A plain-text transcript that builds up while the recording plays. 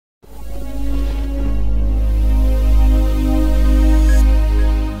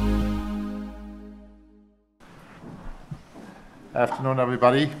Afternoon,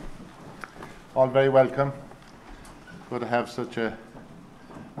 everybody. All very welcome. Good to have such a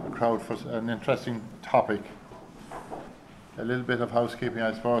crowd for an interesting topic. A little bit of housekeeping,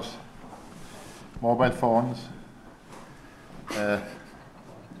 I suppose. Mobile phones.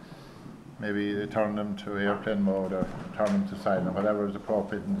 Maybe turn them to airplane mode or turn them to silent, whatever is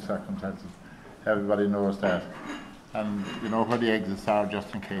appropriate in the circumstances. Everybody knows that. And you know where the exits are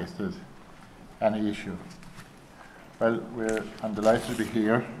just in case there's any issue. Well, I'm delighted to be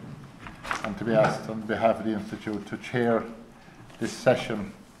here and to be asked on behalf of the Institute to chair this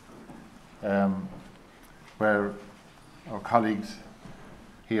session where our colleagues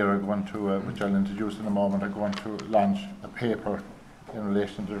here are going to, which I'll introduce in a moment, are going to launch a paper in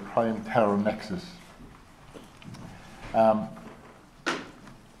relation to the crime-terror nexus.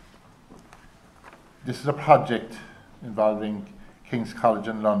 This is a project involving King's College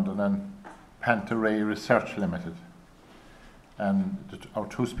in London and Pantaray Research Limited. And our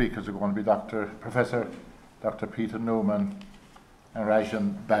two speakers are going to be Professor Dr. Peter Nuemann and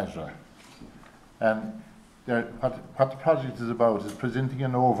Rajan Basra. And what the project is about is presenting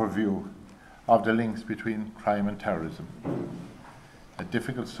an overview of the links between crime and terrorism. A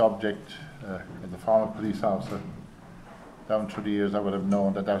difficult subject. As a former police officer, down through the years I would have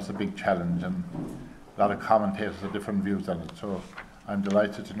known that that's a big challenge, and a lot of commentators have different views on it. So I'm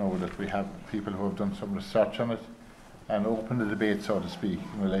delighted to know that we have people who have done some research on it and open the debate, so to speak,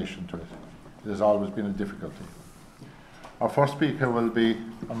 in relation to it. It has always been a difficulty. Our first speaker will be,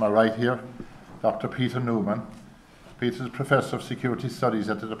 on my right here, Dr. Peter Neumann. Peter is Professor of Security Studies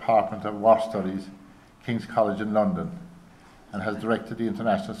at the Department of War Studies, King's College in London, and has directed the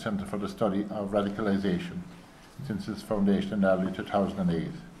International Centre for the Study of Radicalisation since its foundation in early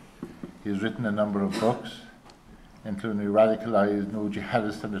 2008. He has written a number of books, including Radicalised, New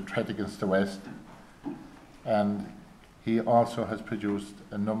Jihadists and the Threat Against the West, and he also has produced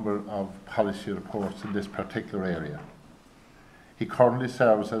a number of policy reports in this particular area. He currently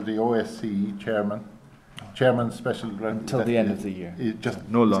serves as the OSCE Chairman Special... Until the end of the year.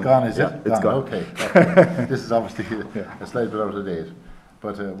 No longer. It's gone, is it? It's gone. Okay. This is obviously a slight bit out of date,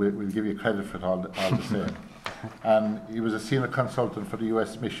 but we'll give you credit for it all the same. And he was a senior consultant for the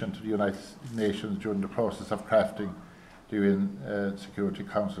US mission to the United Nations during the process of crafting the UN Security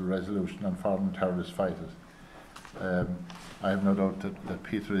Council resolution on foreign terrorist fighters. I have no doubt that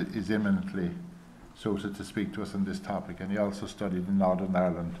Peter is eminently suited to speak to us on this topic, and he also studied in Northern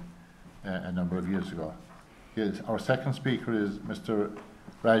Ireland a number of years ago. Our second speaker is Mr.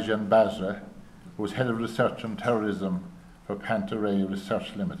 Rajan Basra, who is Head of Research on Terrorism for Pantaray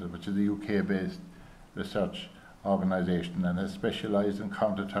Research Limited, which is a UK-based research organisation and has specialised in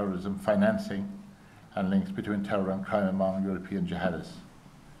counter-terrorism financing and links between terror and crime among European jihadists.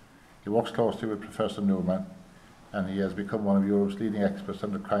 He works closely with Professor Neumann, and he has become one of Europe's leading experts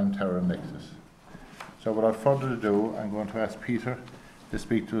on the crime-terror nexus. So without further ado, I'm going to ask Peter to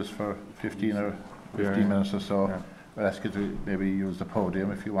speak to us for 15 minutes or so. Yeah. I'll ask you to maybe use the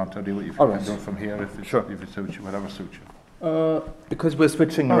podium if you want to, if you can do it from here, if it suits you, whatever suits you. Because we're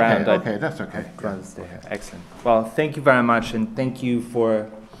switching around. Okay, that's okay. Stay here. Excellent. Well, thank you very much, and thank you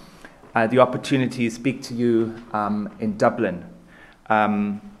for the opportunity to speak to you in Dublin.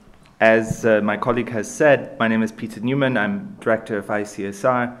 As my colleague has said, my name is Peter Neumann. I'm Director of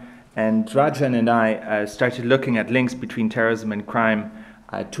ICSR, and Rajan and I started looking at links between terrorism and crime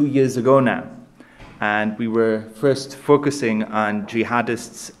 2 years ago now. And we were first focusing on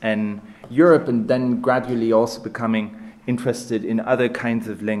jihadists in Europe, and then gradually also becoming interested in other kinds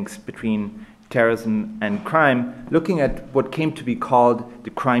of links between terrorism and crime, looking at what came to be called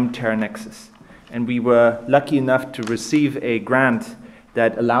the crime-terror nexus. And we were lucky enough to receive a grant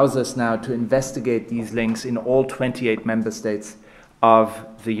that allows us now to investigate these links in all 28 member states of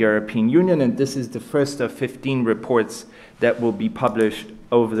the European Union, and this is the first of 15 reports that will be published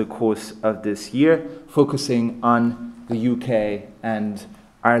over the course of this year, focusing on the UK and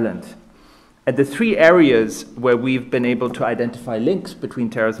Ireland. And the three areas where we've been able to identify links between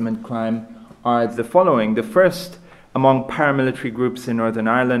terrorism and crime are the following. The first, among paramilitary groups in Northern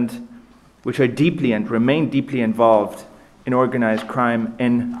Ireland, which are deeply and remain deeply involved in organised crime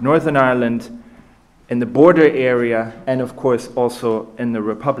in Northern Ireland, in the border area, and of course also in the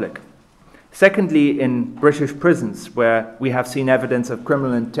Republic. Secondly, in British prisons, where we have seen evidence of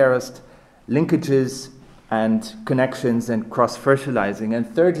criminal and terrorist linkages and connections and cross-fertilizing. And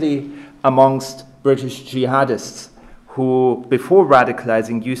thirdly, amongst British jihadists, who before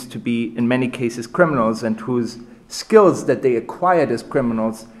radicalizing used to be in many cases criminals, and whose skills that they acquired as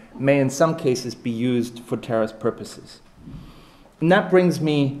criminals may in some cases be used for terrorist purposes. And that brings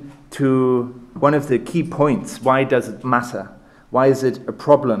me to one of the key points. Why does it matter Why is it a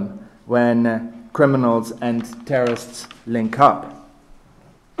problem when criminals and terrorists link up?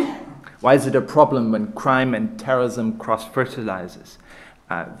 Why is it a problem when crime and terrorism cross-fertilizes?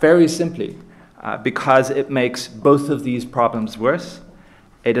 Very simply, because it makes both of these problems worse.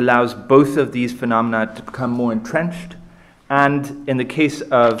 It allows both of these phenomena to become more entrenched. And in the case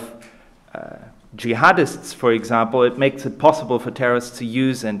of jihadists, for example, it makes it possible for terrorists to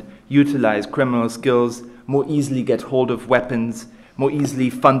use and utilize criminal skills, more easily get hold of weapons, more easily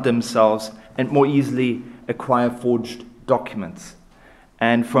fund themselves, and more easily acquire forged documents.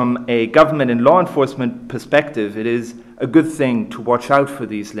 And from a government and law enforcement perspective, it is a good thing to watch out for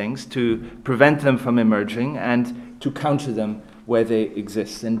these links, to prevent them from emerging, and to counter them where they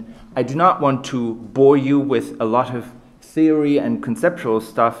exist. And I do not want to bore you with a lot of theory and conceptual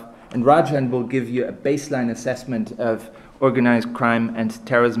stuff, and Rajan will give you a baseline assessment of organized crime and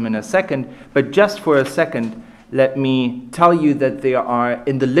terrorism in a second, but just for a second, let me tell you that there are,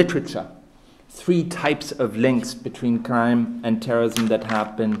 in the literature, 3 types of links between crime and terrorism that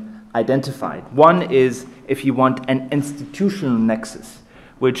have been identified. One is, if you want, an institutional nexus,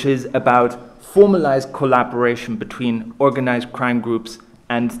 which is about formalized collaboration between organized crime groups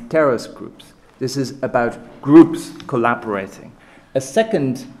and terrorist groups. This is about groups collaborating. A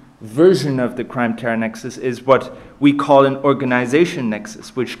second version of the crime-terror nexus is what we call an organization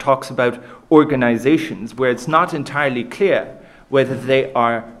nexus, which talks about organizations where it's not entirely clear whether they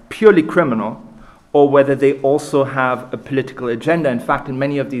are purely criminal or whether they also have a political agenda. In fact, in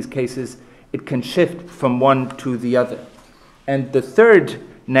many of these cases, it can shift from one to the other. And the third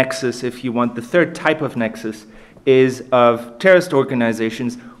nexus, if you want, the third type of nexus is of terrorist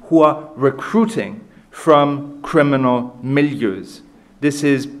organizations who are recruiting from criminal milieus. This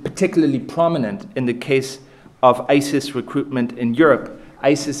is particularly prominent in the case of ISIS recruitment in Europe.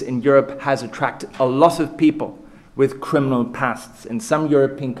 ISIS in Europe has attracted a lot of people with criminal pasts. In some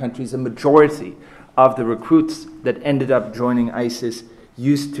European countries, a majority of the recruits that ended up joining ISIS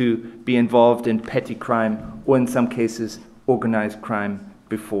used to be involved in petty crime or in some cases organized crime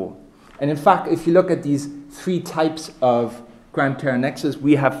before. And in fact, if you look at these 3 types of crime-terror nexus,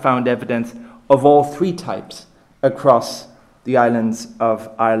 we have found evidence of all 3 types across the islands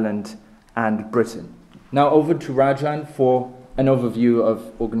of Ireland and Britain. Now over to Rajan for an overview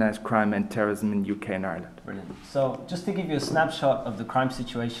of organized crime and terrorism in UK and Ireland. Brilliant. So just to give you a snapshot of the crime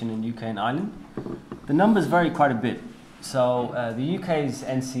situation in UK and Ireland, the numbers vary quite a bit. So the UK's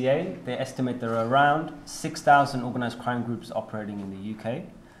NCA, they estimate there are around 6,000 organised crime groups operating in the UK,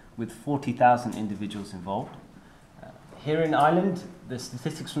 with 40,000 individuals involved. Here in Ireland, the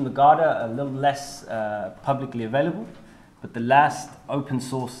statistics from the Garda are a little less publicly available, but the last open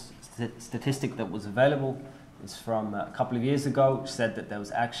source statistic that was available is from a couple of years ago, which said that there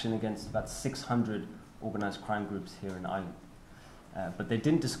was action against about 600 organised crime groups here in Ireland. But they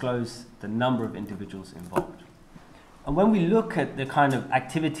didn't disclose the number of individuals involved. And when we look at the kind of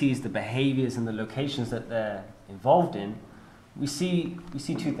activities, the behaviors and the locations that they're involved in, we see 2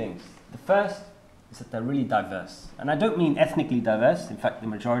 things. The first is that they're really diverse. And I don't mean ethnically diverse. In fact, the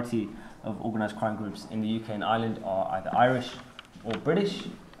majority of organised crime groups in the UK and Ireland are either Irish or British,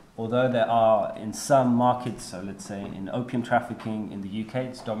 although there are in some markets, so let's say in opium trafficking in the UK,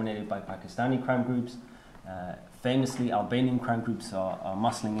 it's dominated by Pakistani crime groups. Famously, Albanian crime groups are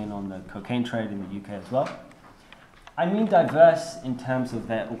muscling in on the cocaine trade in the UK as well. I mean diverse in terms of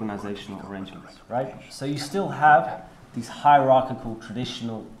their organizational arrangements, right? So you still have these hierarchical,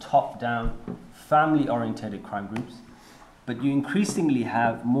 traditional, top-down, family-oriented crime groups, but you increasingly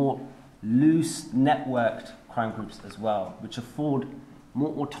have more loose, networked crime groups as well, which afford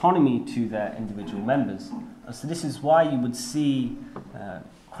more autonomy to their individual members. So this is why you would see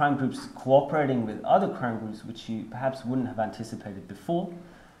crime groups cooperating with other crime groups which you perhaps wouldn't have anticipated before.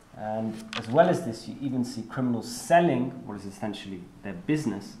 And as well as this, you even see criminals selling what is essentially their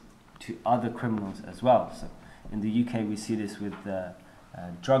business to other criminals as well. So in the UK, we see this with the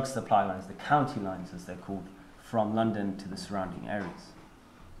drug supply lines, the county lines as they're called, from London to the surrounding areas.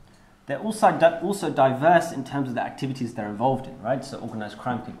 They're also diverse in terms of the activities they're involved in, right? So organized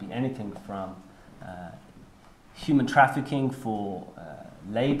crime could be anything from human trafficking for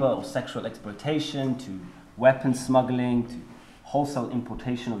labor or sexual exploitation, to weapons smuggling, to wholesale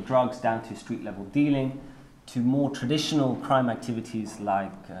importation of drugs, down to street level dealing, to more traditional crime activities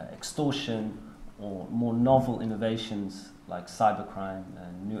like extortion or more novel innovations like cybercrime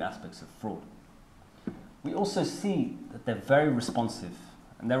and new aspects of fraud. We also see that they're very responsive,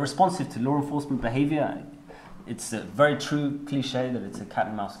 and they're responsive to law enforcement behavior. It's a very true cliche that it's a cat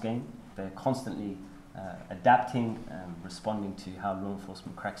and mouse game. They're constantly adapting and responding to how law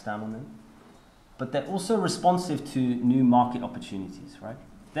enforcement cracks down on them. but they're also responsive to new market opportunities, right?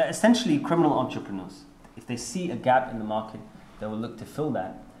 They're essentially criminal entrepreneurs. If they see a gap in the market, they will look to fill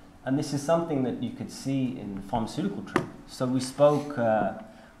that. And this is something that you could see in the pharmaceutical trade. So we spoke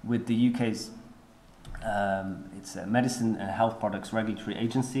with the UK's it's a Medicine and Health Products Regulatory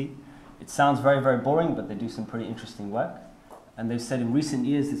Agency. It sounds very, very boring, but they do some pretty interesting work. And they've said in recent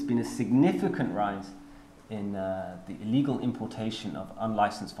years there's been a significant rise in the illegal importation of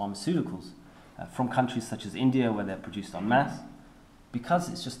unlicensed pharmaceuticals from countries such as India, where they're produced en masse, because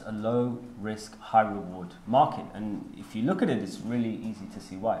it's just a low-risk, high-reward market. And if you look at it, it's really easy to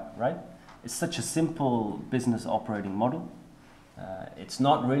see why, right? It's such a simple business operating model. It's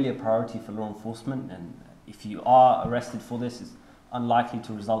not really a priority for law enforcement, and if you are arrested for this, it's unlikely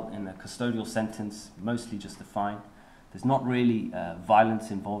to result in a custodial sentence, mostly just a fine. There's not really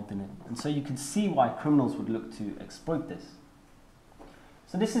violence involved in it. And so you can see why criminals would look to exploit this.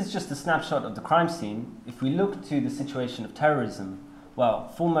 So this is just a snapshot of the crime scene. If we look to the situation of terrorism, well,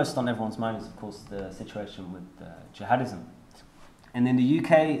 foremost on everyone's mind is, of course, the situation with jihadism. And in the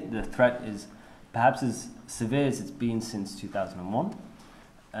UK, the threat is perhaps as severe as it's been since 2001.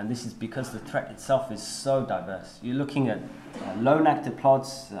 And this is because the threat itself is so diverse. You're looking at lone actor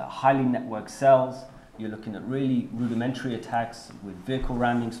plots, highly networked cells. You're looking at really rudimentary attacks with vehicle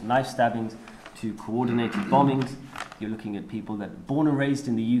rammings, knife stabbings, to coordinated bombings. You're looking at people that are born and raised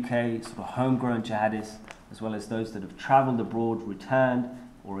in the UK, sort of homegrown jihadists, as well as those that have traveled abroad, returned,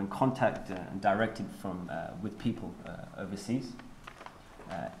 or in contact and directed from with people overseas.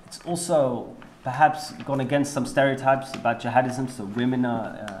 It's also perhaps gone against some stereotypes about jihadism, so women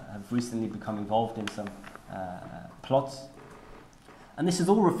have recently become involved in some plots. And this is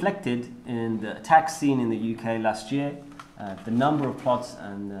all reflected in the attack scene in the UK last year, the number of plots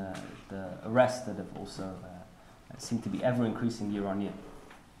and the arrests that have also seem to be ever increasing year on year.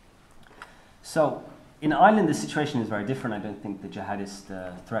 So in Ireland, the situation is very different. I don't think the jihadist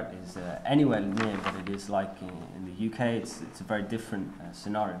threat is anywhere near what it is like in the UK. It's a very different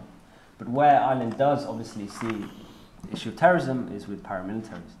scenario. But where Ireland does obviously see the issue of terrorism is with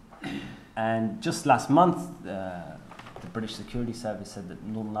paramilitaries. And just last month, the British Security Service said that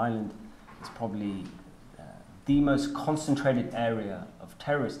Northern Ireland is probably the most concentrated area of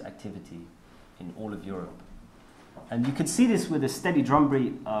terrorist activity in all of Europe. And you can see this with a steady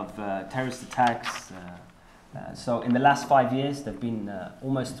drumbeat of terrorist attacks. So in the last 5 years, there have been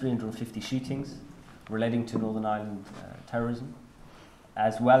almost 350 shootings relating to Northern Ireland terrorism,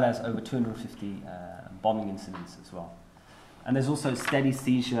 as well as over 250 bombing incidents as well. And there's also a steady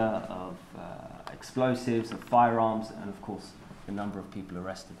seizure of explosives, of firearms, and of course, the number of people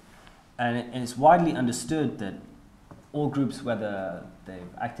arrested. And it's widely understood that all groups, whether they've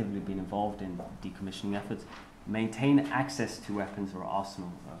actively been involved in decommissioning efforts, maintain access to weapons or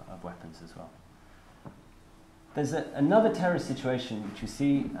arsenal of weapons as well. There's another terrorist situation which you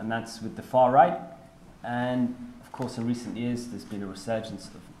see, and that's with the far right. And of course, in recent years, there's been a resurgence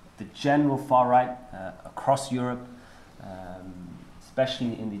of the general far right across Europe,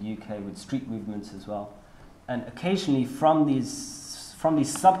 especially in the UK with street movements as well. And occasionally from these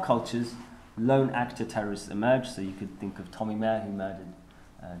subcultures, lone actor terrorists emerge. So you could think of Tommy Mayer, who murdered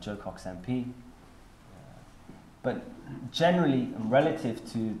Joe Cox MP. But generally, relative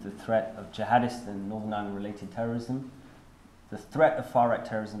to the threat of jihadist and Northern Ireland related terrorism, the threat of far right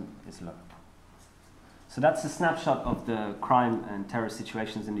terrorism is low. So that's a snapshot of the crime and terror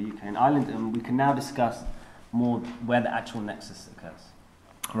situations in the UK and Ireland, and we can now discuss more where the actual nexus occurs.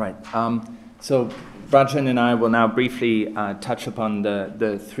 Right. So Rajan and I will now briefly touch upon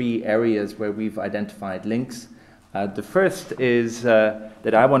the three areas where we've identified links. The first is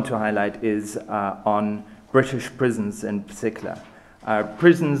that I want to highlight is on British prisons in particular.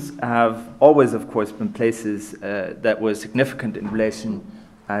 Prisons have always, of course, been places that were significant in relation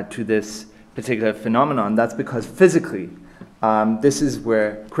to this particular phenomenon. That's because physically, this is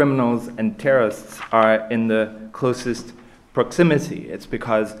where criminals and terrorists are in the closest proximity. It's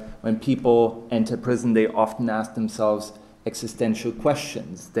because when people enter prison, they often ask themselves existential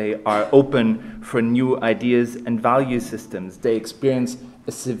questions. They are open for new ideas and value systems. They experience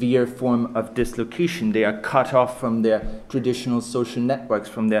a severe form of dislocation. They are cut off from their traditional social networks,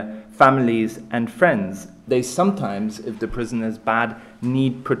 from their families and friends. They sometimes, if the prison is bad,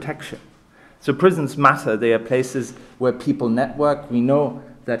 need protection. So prisons matter. They are places where people network. We know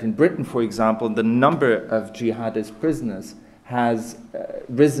that in Britain, for example, the number of jihadist prisoners has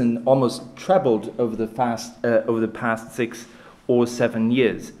risen, almost trebled over the past 6 or 7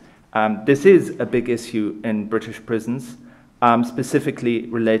 years. This is a big issue in British prisons, specifically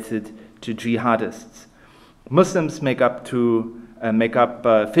related to jihadists. Muslims make up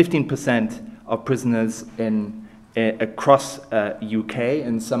 15% of prisoners across UK.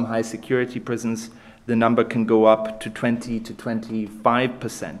 In some high security prisons, the number can go up to 20 to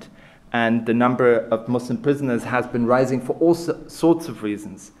 25%. And the number of Muslim prisoners has been rising for all sorts of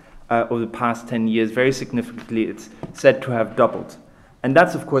reasons over the past 10 years. Very significantly, it's said to have doubled. And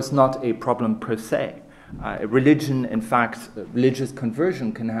that's, of course, not a problem per se. Religion, in fact, religious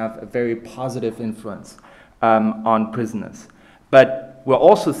conversion can have a very positive influence on prisoners. But we're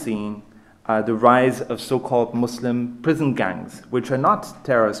also seeing the rise of so-called Muslim prison gangs, which are not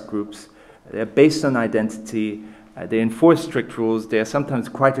terrorist groups. They're based on identity. They enforce strict rules. They are sometimes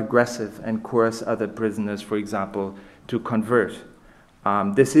quite aggressive and coerce other prisoners, for example, to convert.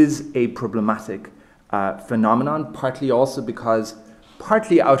 This is a problematic phenomenon, partly also because,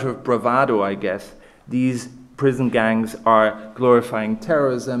 partly out of bravado, I guess, these prison gangs are glorifying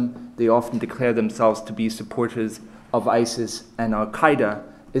terrorism. They often declare themselves to be supporters of ISIS and Al-Qaeda.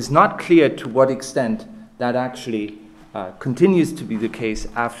 It's not clear to what extent that actually continues to be the case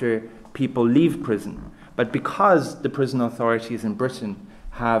after people leave prison. But because the prison authorities in Britain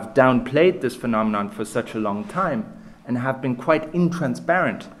have downplayed this phenomenon for such a long time and have been quite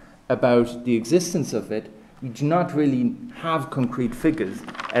intransparent about the existence of it, we do not really have concrete figures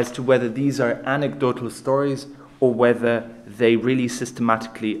as to whether these are anecdotal stories or whether they really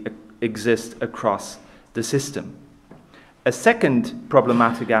systematically exist across the system. A second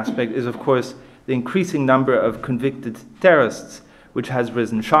problematic aspect is, of course, the increasing number of convicted terrorists, which has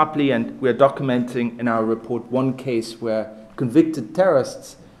risen sharply, and we are documenting in our report one case where convicted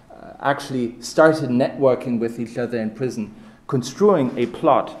terrorists actually started networking with each other in prison, construing a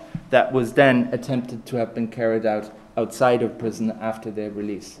plot that was then attempted to have been carried out outside of prison after their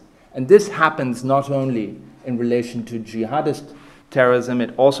release. And this happens not only in relation to jihadist terrorism,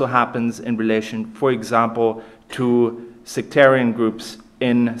 it also happens in relation, for example, to sectarian groups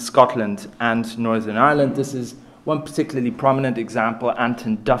in Scotland and Northern Ireland. This is one particularly prominent example,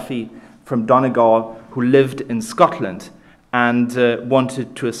 Anton Duffy from Donegal, who lived in Scotland and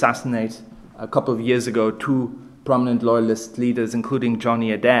wanted to assassinate, a couple of years ago, two prominent loyalist leaders, including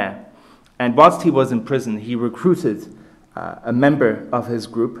Johnny Adair. And whilst he was in prison, he recruited a member of his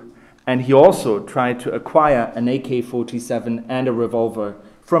group, and he also tried to acquire an AK-47 and a revolver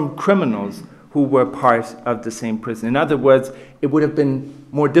from criminals who were part of the same prison. In other words, it would have been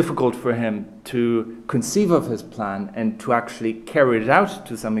more difficult for him to conceive of his plan and to actually carry it out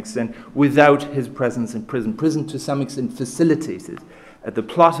to some extent without his presence in prison. Prison, to some extent, facilitated the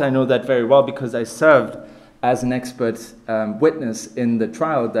plot. I know that very well because I served as an expert witness in the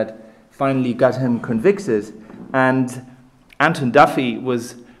trial that finally got him convicted. And Anton Duffy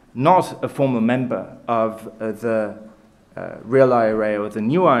was not a former member of the Real IRA or the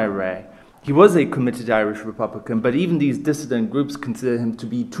New IRA. He was a committed Irish Republican, but even these dissident groups consider him to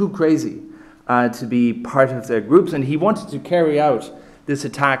be too crazy to be part of their groups, and he wanted to carry out this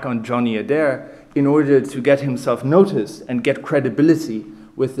attack on Johnny Adair in order to get himself noticed and get credibility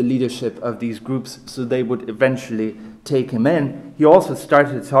with the leadership of these groups so they would eventually take him in. He also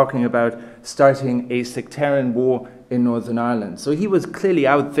started talking about starting a sectarian war in Northern Ireland. So he was clearly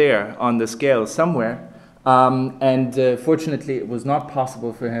out there on the scale somewhere, and fortunately it was not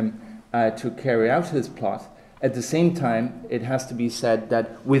possible for him to carry out his plot. At the same time, it has to be said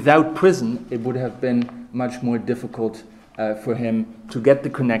that without prison, it would have been much more difficult for him to get the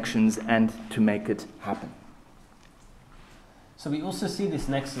connections and to make it happen. So we also see this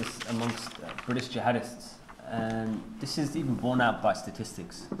nexus amongst British jihadists, and this is even borne out by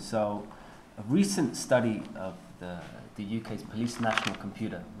statistics. So a recent study of the UK's Police National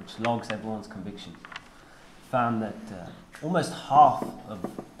Computer, which logs everyone's convictions, found that almost half of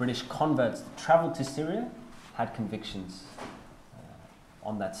British converts that travelled to Syria had convictions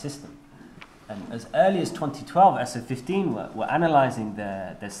on that system. And as early as 2012, SO15 were analysing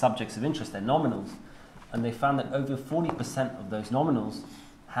their subjects of interest, their nominals, and they found that over 40% of those nominals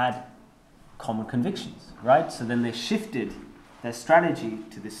had common convictions, right? So then they shifted their strategy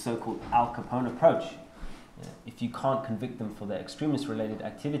to this so-called Al Capone approach. If you can't convict them for their extremist-related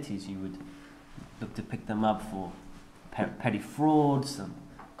activities, you would look to pick them up for petty frauds, some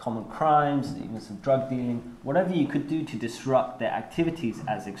common crimes, even some drug dealing, whatever you could do to disrupt their activities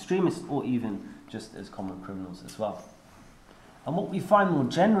as extremists or even just as common criminals as well. And what we find more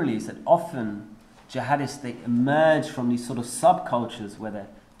generally is that often jihadists, they emerge from these sort of subcultures where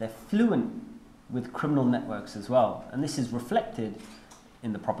they're fluent with criminal networks as well. And this is reflected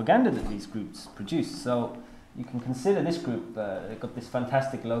in the propaganda that these groups produce. So you can consider this group, they've got this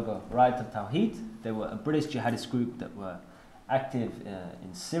fantastic logo, Rayat al-Tawheed. They were a British jihadist group that were active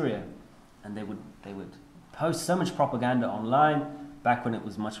in Syria, and they would post so much propaganda online. back when it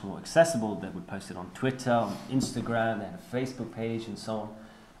was much more accessible, they would post it on Twitter, on Instagram, they had a Facebook page and so on.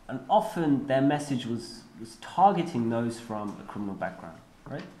 And often their message was targeting those from a criminal background,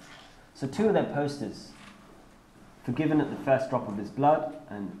 right? So two of their posters, forgiven at the first drop of his blood,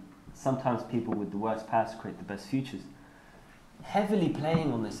 and sometimes people with the worst past create the best futures, heavily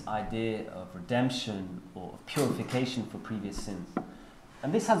playing on this idea of redemption or purification for previous sins.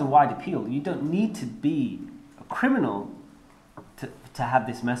 And this has a wide appeal. You don't need to be a criminal to have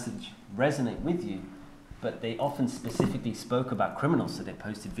this message resonate with you, but they often specifically spoke about criminals, so they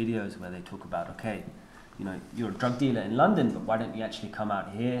posted videos where they talk about, okay, you know, you're a drug dealer in London, but why don't you actually come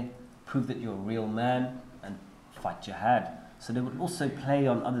out here, prove that you're a real man, and fight jihad. So they would also play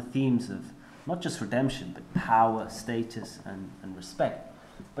on other themes of not just redemption, but power, status, and respect.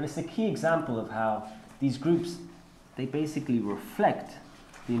 But it's a key example of how these groups, they basically reflect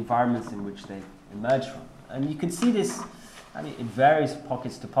the environments in which they emerge from. And you can see this, I mean, it varies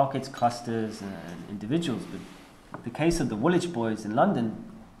pockets to pockets, clusters, and individuals. But the case of the Woolwich boys in London,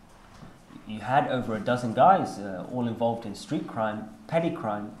 you had over a dozen guys all involved in street crime, petty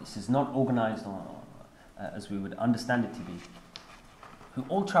crime. This is not organized as we would understand it to be, who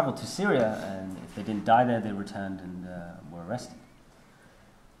all traveled to Syria, and if they didn't die there, they returned and were arrested.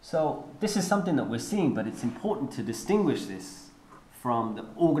 So this is something that we're seeing, but it's important to distinguish this from the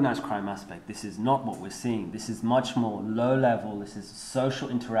organized crime aspect. This is not what we're seeing. This is much more low level. This is social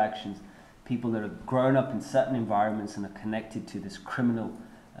interactions, people that have grown up in certain environments and are connected to this criminal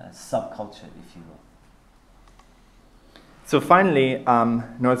subculture, if you will. So finally,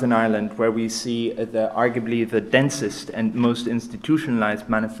 Northern Ireland, where we see arguably the densest and most institutionalized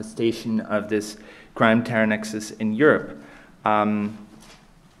manifestation of this crime terror nexus in Europe.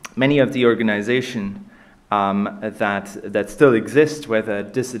 Many of the organizations that still exist, whether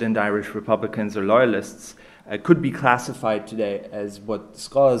dissident Irish Republicans or Loyalists, could be classified today as what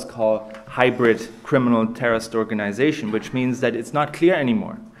scholars call hybrid criminal terrorist organization, which means that it's not clear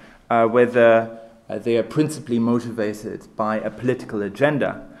anymore whether they are principally motivated by a political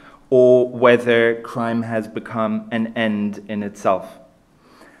agenda or whether crime has become an end in itself.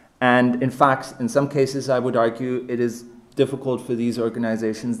 And in fact, in some cases, I would argue it is difficult for these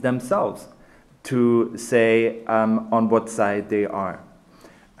organizations themselves to say on what side they are.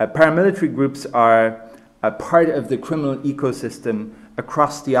 Paramilitary groups are a part of the criminal ecosystem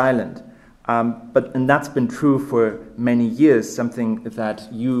across the island. And that's been true for many years, something that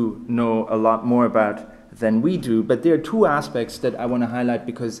you know a lot more about than we do. But there are two aspects that I want to highlight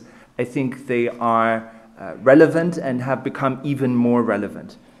because I think they are relevant and have become even more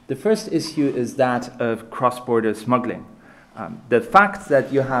relevant. The first issue is that of cross-border smuggling. The fact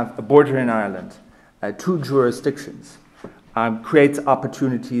that you have a border in Ireland, two jurisdictions, creates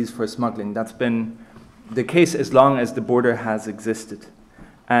opportunities for smuggling. That's been the case as long as the border has existed.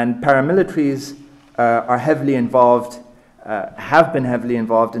 And paramilitaries are heavily involved, have been heavily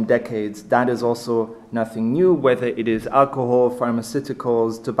involved in decades. That is also nothing new, whether it is alcohol,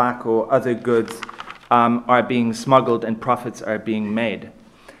 pharmaceuticals, tobacco, other goods are being smuggled and profits are being made.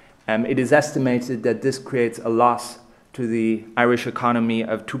 It is estimated that this creates a loss to the Irish economy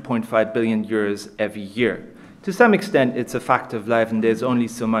of 2.5 billion euros every year. To some extent, it's a fact of life, and there's only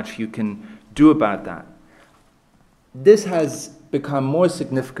so much you can do about that. This has become more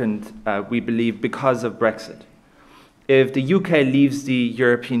significant, we believe, because of Brexit. If the UK leaves the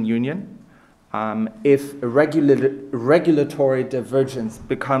European Union, if a regulatory divergence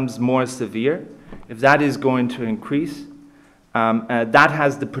becomes more severe, if that is going to increase, that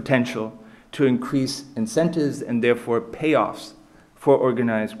has the potential to increase incentives and therefore payoffs for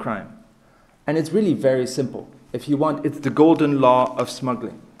organized crime. And it's really very simple. If you want, it's the golden law of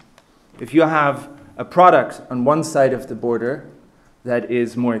smuggling. If you have a product on one side of the border that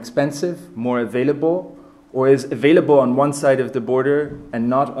is more expensive, more available, or is available on one side of the border and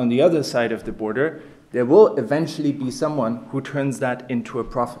not on the other side of the border, there will eventually be someone who turns that into a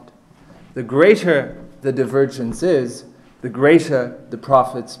profit. The greater the divergence is, the greater the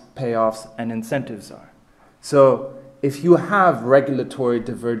profits, payoffs, and incentives are. So if you have regulatory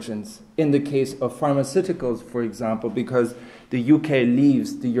divergence in the case of pharmaceuticals, for example, because the UK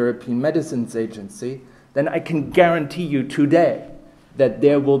leaves the European Medicines Agency, then I can guarantee you today that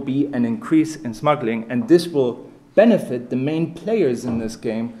there will be an increase in smuggling, and this will benefit the main players in this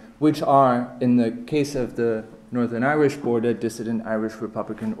game, which are, in the case of the Northern Irish border, dissident Irish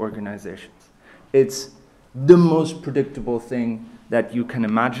Republican organizations. It's the most predictable thing that you can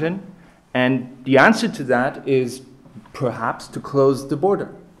imagine, and the answer to that is perhaps to close the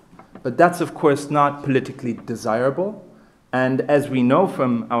border. But that's, of course, not politically desirable, and as we know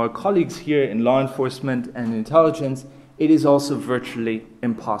from our colleagues here in law enforcement and intelligence, it is also virtually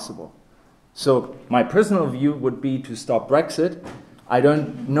impossible. So my personal view would be to stop Brexit. I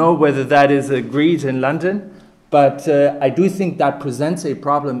don't know whether that is agreed in London, but I do think that presents a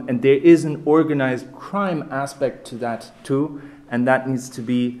problem, and there is an organized crime aspect to that too, and that needs to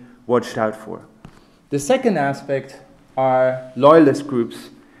be watched out for. The second aspect are loyalist groups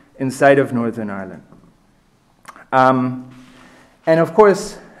inside of Northern Ireland. And of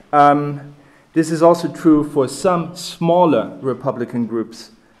course, this is also true for some smaller Republican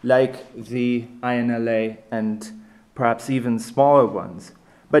groups like the INLA and perhaps even smaller ones.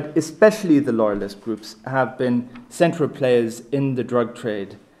 But especially the loyalist groups have been central players in the drug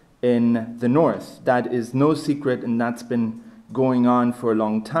trade in the north. That is no secret, and that's been going on for a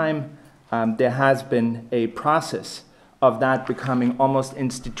long time. There has been a process of that becoming almost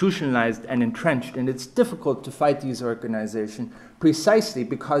institutionalized and entrenched, and it's difficult to fight these organizations precisely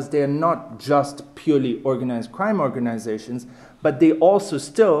because they're not just purely organized crime organizations, but they also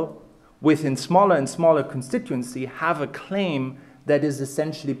still, within smaller and smaller constituency, have a claim that is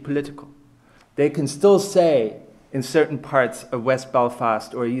essentially political. They can still say in certain parts of West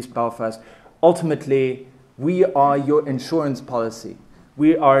Belfast or East Belfast, ultimately, we are your insurance policy.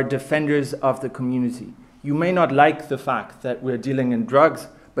 We are defenders of the community. You may not like the fact that we're dealing in drugs,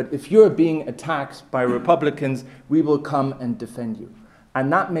 but if you're being attacked by Republicans, we will come and defend you.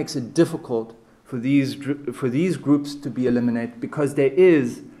 And that makes it difficult for these groups to be eliminated because there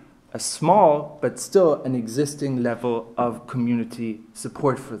is a small but still an existing level of community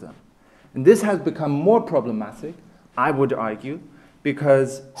support for them. And this has become more problematic, I would argue,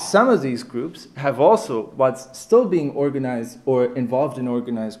 because some of these groups have also, what's still being organized or involved in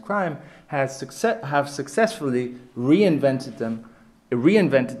organized crime, have successfully reinvented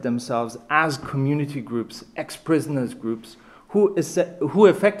themselves as community groups, ex-prisoners groups, who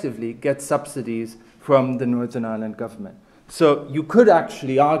effectively get subsidies from the Northern Ireland government. So you could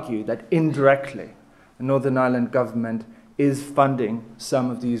actually argue that indirectly, the Northern Ireland government is funding some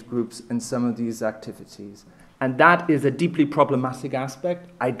of these groups and some of these activities. And that is a deeply problematic aspect.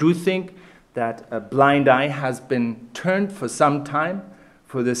 I do think that a blind eye has been turned for some time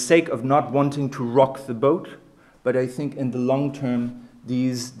for the sake of not wanting to rock the boat. But I think in the long term,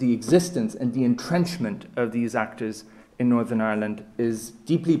 the existence and the entrenchment of these actors in Northern Ireland is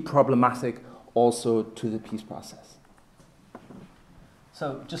deeply problematic also to the peace process.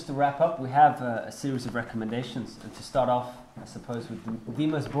 So just to wrap up, we have a series of recommendations. And to start off, I suppose, with the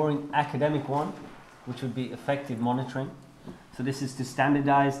most boring academic one, which would be effective monitoring. So this is to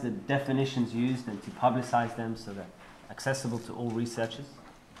standardize the definitions used and to publicize them so they're accessible to all researchers.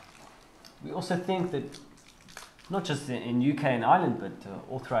 We also think that, not just in UK and Ireland, but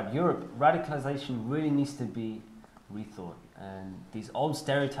all throughout Europe, radicalization really needs to be rethought. And these old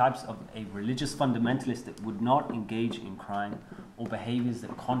stereotypes of a religious fundamentalist that would not engage in crime or behaviors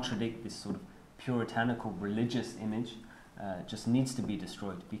that contradict this sort of puritanical religious image just needs to be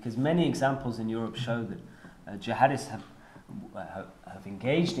destroyed, because many examples in Europe show that jihadists have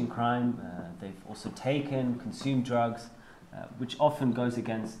engaged in crime, they've also taken, consumed drugs, which often goes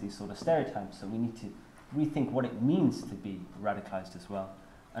against these sort of stereotypes. So we need to rethink what it means to be radicalized as well,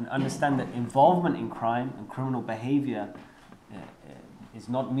 and understand that involvement in crime and criminal behavior is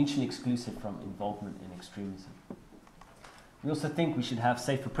not mutually exclusive from involvement in extremism. We also think we should have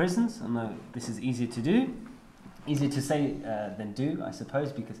safer prisons, and this is easier to do, easier to say than do, I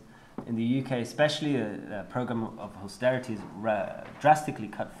suppose, because in the UK especially, a program of austerity has drastically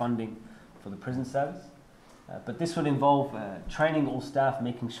cut funding for the prison service. But this would involve training all staff,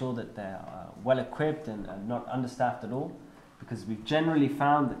 making sure that they're well equipped and not understaffed at all, because we've generally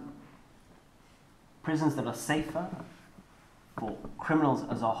found that prisons that are safer for criminals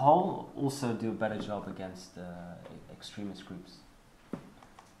as a whole also do a better job against extremist groups.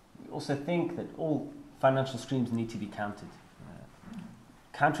 We also think that all financial streams need to be counted.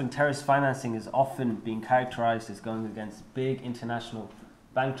 Countering terrorist financing is often being characterized as going against big international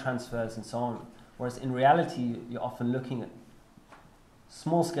bank transfers and so on, whereas in reality you're often looking at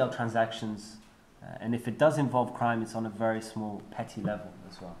small-scale transactions, and if it does involve crime, it's on a very small, petty level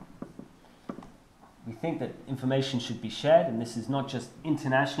as well. We think that information should be shared, and this is not just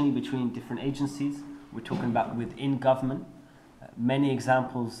internationally between different agencies, we're talking about within government. Many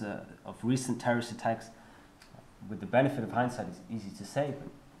examples of recent terrorist attacks, with the benefit of hindsight, it's easy to say, but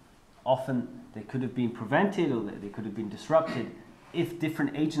often they could have been prevented or they could have been disrupted if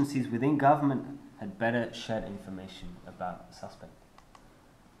different agencies within government had better shared information about the suspect.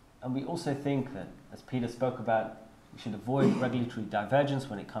 And we also think that, as Peter spoke about, we should avoid regulatory divergence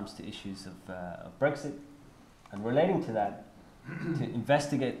when it comes to issues of Brexit, and relating to that, to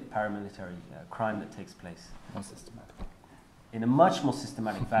investigate the paramilitary crime that takes place. More systematically. in a much more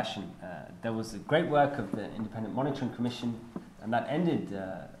systematic fashion. There was a great work of the Independent Monitoring Commission, and that ended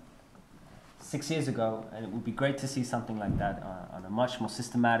 6 years ago, and it would be great to see something like that on a much more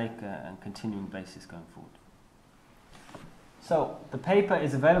systematic and continuing basis going forward. So the paper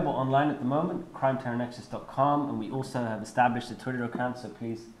is available online at the moment, crimeterrornexus.com, and we also have established a Twitter account, so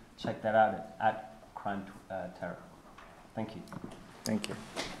please check that out at crimeterror. Thank you. Thank you.